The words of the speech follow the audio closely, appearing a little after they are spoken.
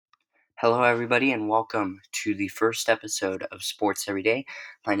Hello, everybody, and welcome to the first episode of Sports Every Day.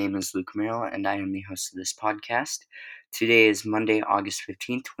 My name is Luke Merrill, and I am the host of this podcast. Today is Monday, August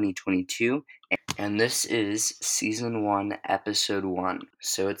 15th, 2022, and this is Season 1, Episode 1.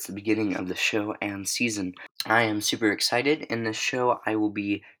 So it's the beginning of the show and season. I am super excited. In this show, I will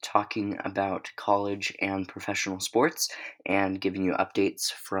be talking about college and professional sports and giving you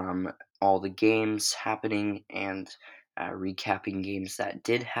updates from all the games happening and recapping games that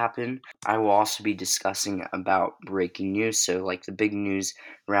did happen. I will also be discussing about breaking news, so like the big news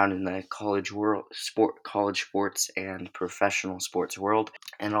around in the college sports and professional sports world.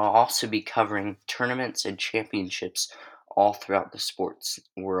 And I'll also be covering tournaments and championships all throughout the sports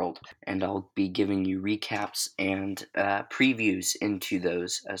world, and I'll be giving you recaps and previews into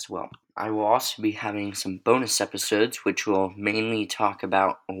those as well. I will also be having some bonus episodes which will mainly talk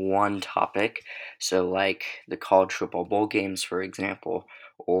about one topic, so like the college football bowl games, for example,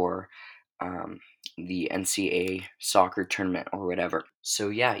 or the NCAA soccer tournament or whatever. So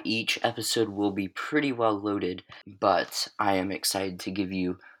yeah, each episode will be pretty well loaded, but I am excited to give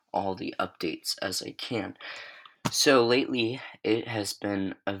you all the updates as I can. So lately, it has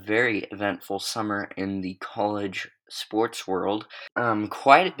been a very eventful summer in the college sports world.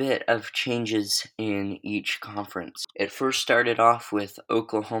 Quite a bit of changes in each conference. It first started off with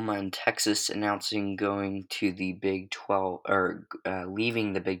Oklahoma and Texas announcing going to the Big 12, or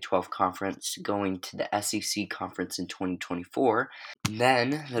leaving the Big 12 conference, going to the SEC conference in 2024.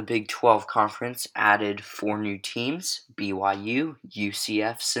 Then the Big 12 conference added 4 new teams: BYU,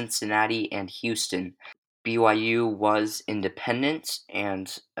 UCF, Cincinnati, and Houston. BYU was independent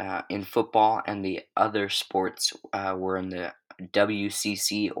and in football, and the other sports were in the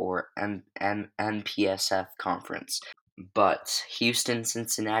WCC or MPSF conference. But Houston,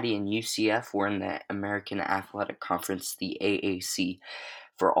 Cincinnati, and UCF were in the American Athletic Conference, the AAC,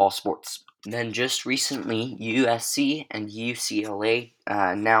 for all sports. Then just recently, USC and UCLA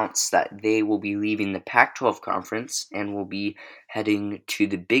announced that they will be leaving the Pac-12 conference and will be heading to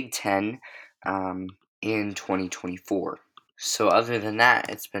the Big Ten in 2024. So other than that,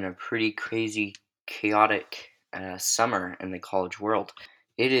 it's been a pretty crazy, chaotic summer in the college world.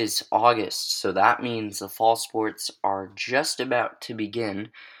 It is August, so that means the fall sports are just about to begin.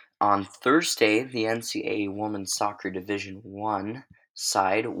 On Thursday, the NCAA Women's Soccer Division 1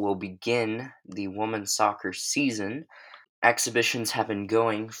 side will begin the women's soccer season. Exhibitions have been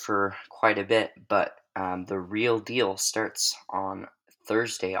going for quite a bit, but the real deal starts on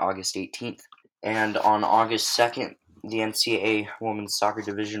Thursday, August 18th. And on August 2nd, the NCAA Women's Soccer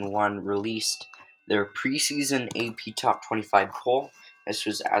Division 1 released their preseason AP Top 25 poll. This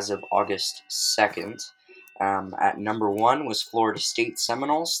was as of August 2nd. At number 1 was Florida State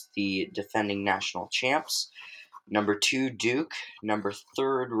Seminoles, the defending national champs. Number 2, Duke. Number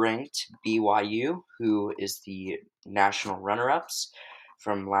 3rd ranked BYU, who is the national runner-ups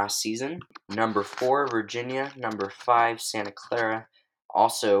from last season. Number 4, Virginia. Number 5, Santa Clara,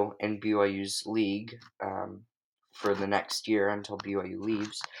 also in BYU's league for the next year until BYU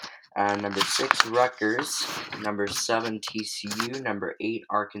leaves. Number 6, Rutgers. Number 7, TCU. Number 8,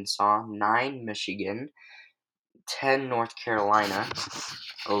 Arkansas. 9, Michigan. 10, North Carolina.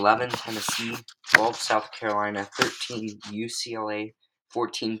 11, Tennessee. 12, South Carolina. 13, UCLA.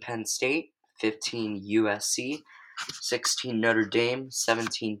 14, Penn State. 15, USC. 16, Notre Dame.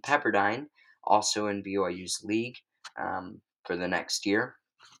 17, Pepperdine, also in BYU's league for the next year.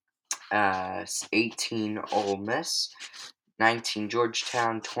 18, Ole Miss. 19,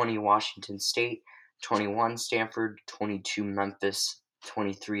 Georgetown. 20, Washington State. 21, Stanford. 22, Memphis.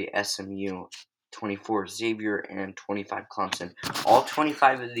 23, SMU. 24, Xavier, and 25, Clemson. All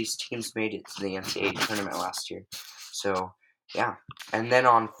 25 of these teams made it to the NCAA tournament last year. So, yeah. And then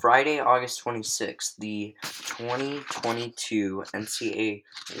on Friday, August 26th, the 2022 NCAA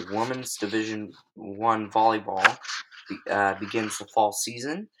Women's Division 1 Volleyball begins the fall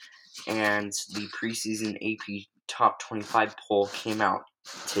season, and the preseason AP Top 25 poll came out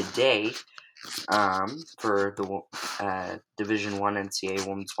today for the Division 1 NCAA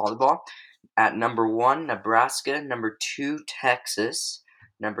Women's Volleyball. At number 1, Nebraska. Number 2, Texas.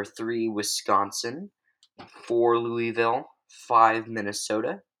 Number 3, Wisconsin. 4, Louisville. 5,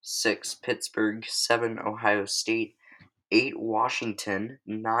 Minnesota. 6, Pittsburgh. 7, Ohio State. 8, Washington.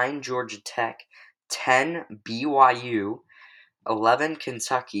 9, Georgia Tech. 10, BYU. 11,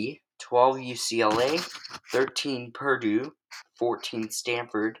 Kentucky. 12, UCLA. 13, Purdue. 14,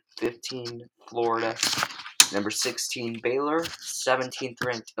 Stanford. 15, Florida. Number 16, Baylor. 17th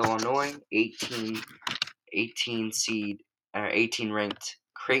ranked Illinois. 18 ranked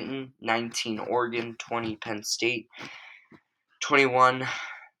Creighton. 19, Oregon. 20, Penn State. 21,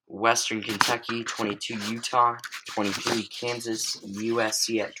 Western Kentucky, 22 Utah, 23 Kansas,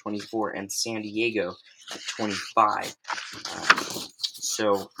 USC at 24, and San Diego at 25.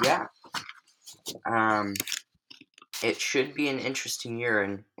 It should be an interesting year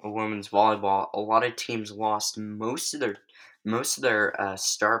in women's volleyball. A lot of teams lost most of their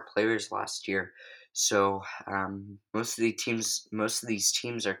star players last year, so most of these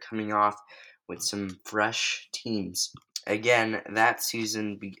teams are coming off with some fresh teams. Again, that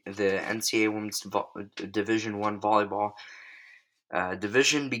season, the NCAA Women's Division One volleyball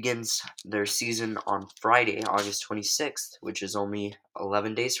division begins their season on Friday, August 26th, which is only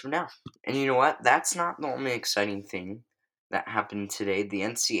 11 days from now. And you know what? That's not the only exciting thing that happened today. The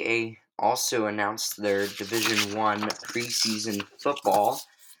NCAA also announced their Division One preseason football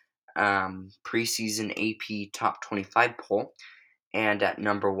preseason AP Top 25 poll. And at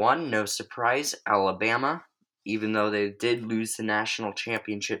number 1, no surprise, Alabama, even though they did lose the national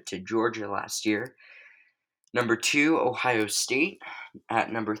championship to Georgia last year. Number 2, Ohio State.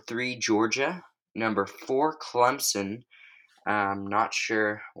 At number 3, Georgia. Number 4, Clemson. Not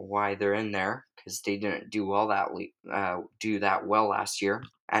sure why they're in there because they didn't do that well last year.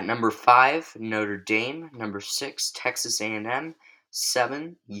 At number 5, Notre Dame. Number 6, Texas A&M.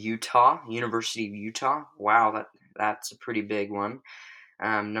 7, University of Utah. Wow, that's a pretty big one.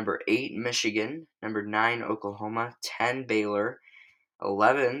 Number 8, Michigan. Number 9, Oklahoma. 10, Baylor.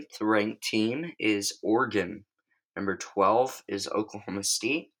 11th ranked team is Oregon. Number 12 is Oklahoma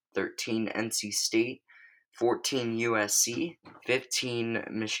State. 13, NC State. 14, USC. 15,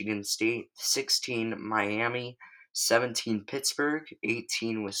 Michigan State. 16, Miami. 17, Pittsburgh.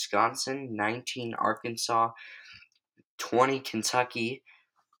 18, Wisconsin. 19, Arkansas. 20, Kentucky.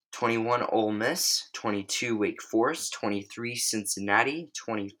 21, Ole Miss. 22, Wake Forest. 23, Cincinnati.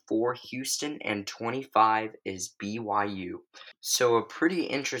 24, Houston. And 25 is BYU. So a pretty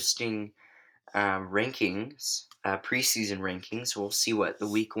interesting preseason rankings. We'll see what the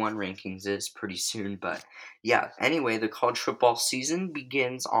week 1 rankings is pretty soon. But yeah, anyway, the college football season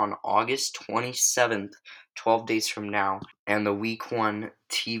begins on August 27th, 12 days from now. And the week 1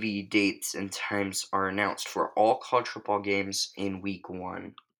 TV dates and times are announced for all college football games in week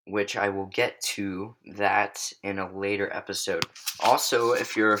 1. Which I will get to that in a later episode. Also,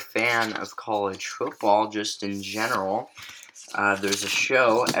 if you're a fan of college football, just in general, there's a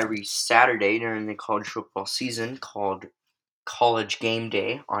show every Saturday during the college football season called College Game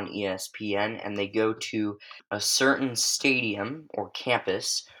Day on ESPN, and they go to a certain stadium or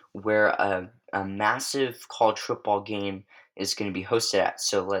campus where a massive college football game is going to be hosted at.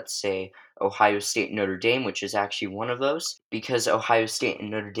 So let's say Ohio State Notre Dame, which is actually one of those, because Ohio State and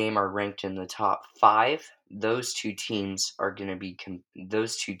Notre Dame are ranked in the top 5. Those two teams are going to be going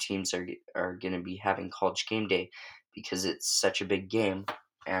to be having College Game Day because it's such a big game.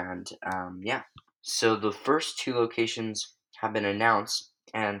 And so the first 2 locations have been announced,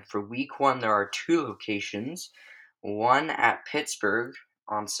 and for week 1 there are 2 locations. One at Pittsburgh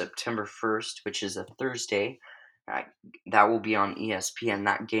on September 1st, which is a Thursday. That will be on ESPN,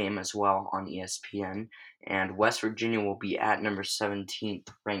 that game as well on ESPN. And West Virginia will be at number 17th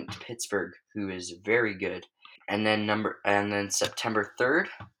ranked Pittsburgh, who is very good. And then September 3rd,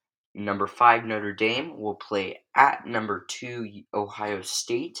 number 5 Notre Dame will play at number 2 Ohio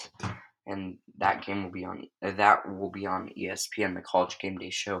State, and that will be on ESPN, the College Game Day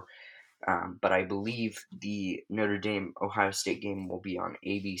show. But I believe the Notre Dame Ohio State game will be on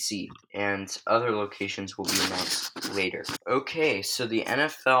ABC, and other locations will be announced later. Okay, so the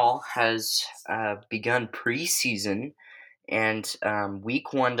NFL has begun preseason, and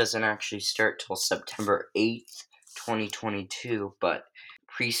week 1 doesn't actually start till September 8th, 2022, but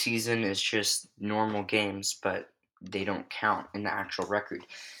preseason is just normal games, but they don't count in the actual record.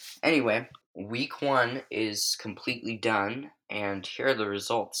 Anyway, week 1 is completely done, and here are the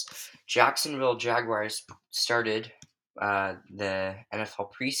results. Jacksonville Jaguars started the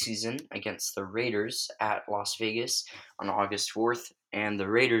NFL preseason against the Raiders at Las Vegas on August 4th, and the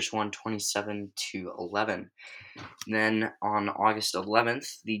Raiders won 27-11. Then on August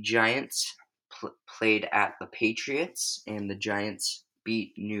 11th, the Giants played at the Patriots, and the Giants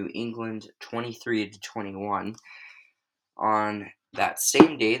beat New England 23-21. On that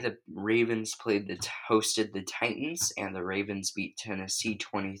same day, the Ravens hosted the Titans, and the Ravens beat Tennessee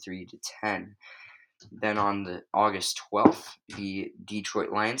 23-10. Then on August 12th, the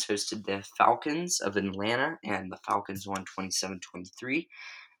Detroit Lions hosted the Falcons of Atlanta, and the Falcons won 27-23.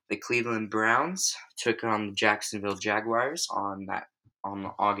 The Cleveland Browns took on the Jacksonville Jaguars on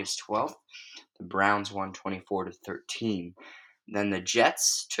August 12th. The Browns won 24-13. Then the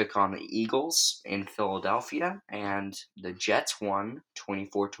Jets took on the Eagles in Philadelphia, and the Jets won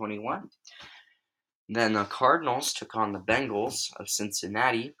 24-21. Then the Cardinals took on the Bengals of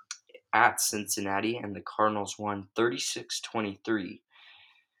Cincinnati at Cincinnati, and the Cardinals won 36-23.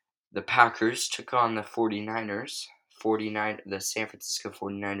 The Packers took on the 49ers. The San Francisco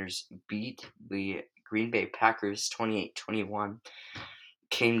 49ers beat the Green Bay Packers 28-21.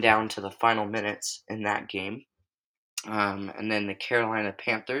 Came down to the final minutes in that game. And then the Carolina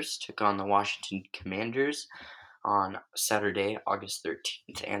Panthers took on the Washington Commanders on Saturday, August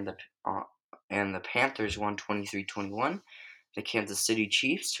 13th, and the Panthers won 23-21. The Kansas City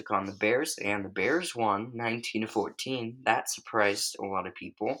Chiefs took on the Bears, and the Bears won 19-14. That surprised a lot of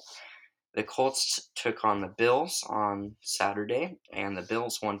people. The Colts took on the Bills on Saturday, and the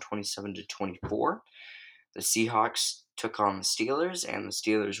Bills won 27-24. The Seahawks took on the Steelers, and the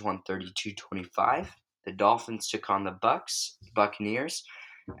Steelers won 32-25. The Dolphins took on the Buccaneers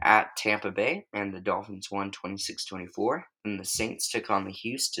at Tampa Bay, and the Dolphins won 26-24. And the Saints took on the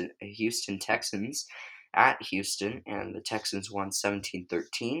Houston Texans at Houston, and the Texans won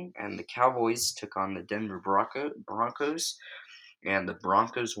 17-13. And the Cowboys took on the Denver Broncos, and the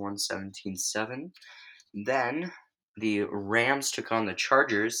Broncos won 17-7. Then the Rams took on the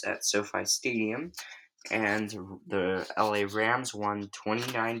Chargers at SoFi Stadium, and the LA Rams won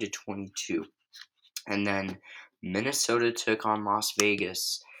 29-22. And then Minnesota took on Las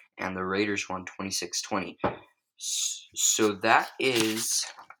Vegas, and the Raiders won 26-20. So that is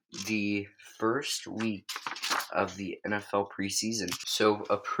the first week of the NFL preseason. So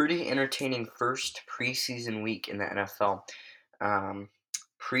a pretty entertaining first preseason week in the NFL.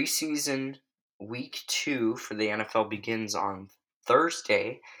 Preseason week 2 for the NFL begins on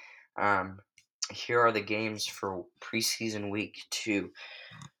Thursday. Here are the games for preseason week 2.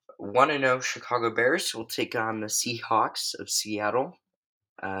 1-0 Chicago Bears will take on the Seahawks of Seattle,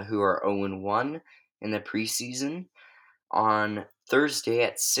 who are 0-1 in the preseason. On Thursday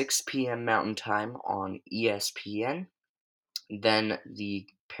at 6 p.m. Mountain Time on ESPN. Then the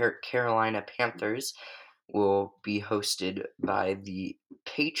Carolina Panthers will be hosted by the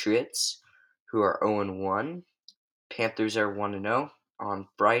Patriots, who are 0-1. Panthers are 1-0 on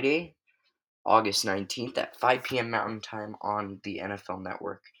Friday, August 19th at 5 p.m. Mountain Time on the NFL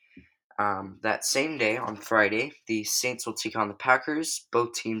Network. That same day, on Friday, the Saints will take on the Packers,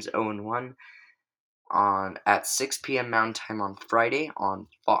 both teams 0-1, at 6 p.m. Mountain Time on Friday on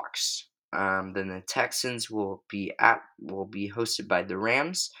Fox. Then the Texans will be hosted by the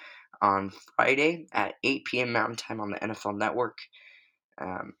Rams on Friday at 8 p.m. Mountain Time on the NFL Network.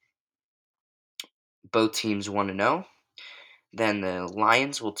 Both teams 1-0. Then the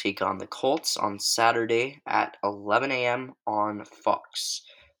Lions will take on the Colts on Saturday at 11 a.m. on Fox.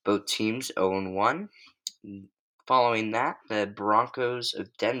 Both teams 0-1. Following that, the Broncos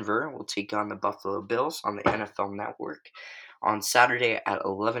of Denver will take on the Buffalo Bills on the NFL Network on Saturday at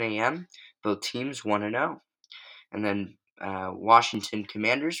 11 a.m. Both teams 1-0. And then Washington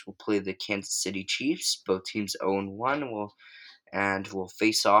Commanders will play the Kansas City Chiefs. Both teams 0-1 will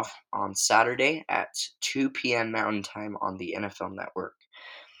face off on Saturday at 2 p.m. Mountain Time on the NFL Network.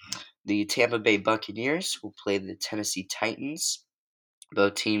 The Tampa Bay Buccaneers will play the Tennessee Titans.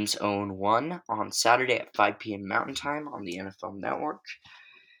 Both teams 0-1 on Saturday at 5 p.m. Mountain Time on the NFL Network.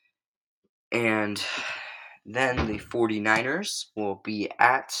 And then the 49ers will be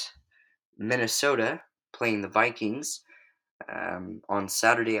at Minnesota playing the Vikings on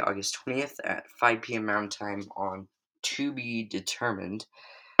Saturday, August 20th at 5 p.m. Mountain Time on To Be Determined.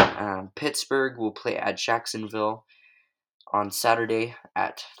 Pittsburgh will play at Jacksonville on Saturday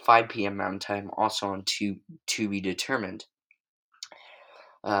at 5 p.m. Mountain Time, also on To Be Determined.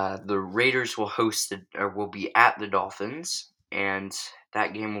 The Raiders will be at the Dolphins, and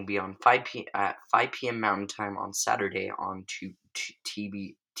that game will be on 5 p.m. Mountain Time on Saturday on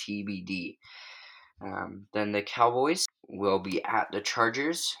TBD. Then the Cowboys will be at the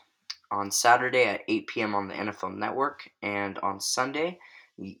Chargers on Saturday at 8 p.m. on the NFL Network, and on Sunday,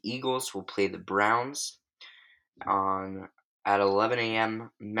 the Eagles will play the Browns at 11 a.m.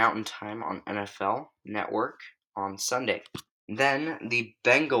 Mountain Time on NFL Network on Sunday. Then the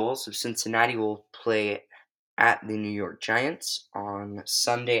Bengals of Cincinnati will play at the New York Giants on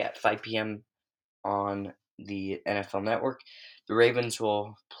Sunday at 5 p.m. on the NFL Network. The Ravens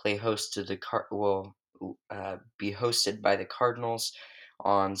will be hosted by the Cardinals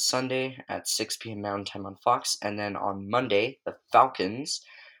on Sunday at 6 p.m. Mountain Time on Fox, and then on Monday the Falcons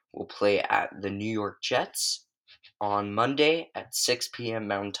will play at the New York Jets on Monday at 6 p.m.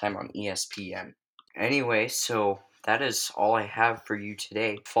 Mountain Time on ESPN. Anyway, so that is all I have for you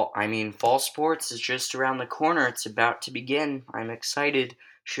today. Fall sports is just around the corner. It's about to begin. I'm excited.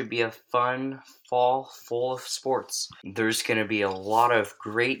 Should be a fun fall full of sports. There's going to be a lot of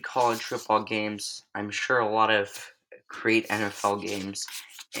great college football games. I'm sure a lot of great NFL games,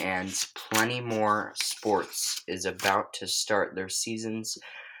 and plenty more sports is about to start their seasons.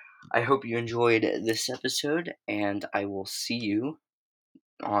 I hope you enjoyed this episode, and I will see you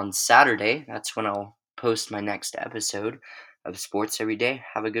on Saturday. That's when I'll post my next episode of Sports Every Day.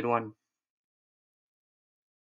 Have a good one.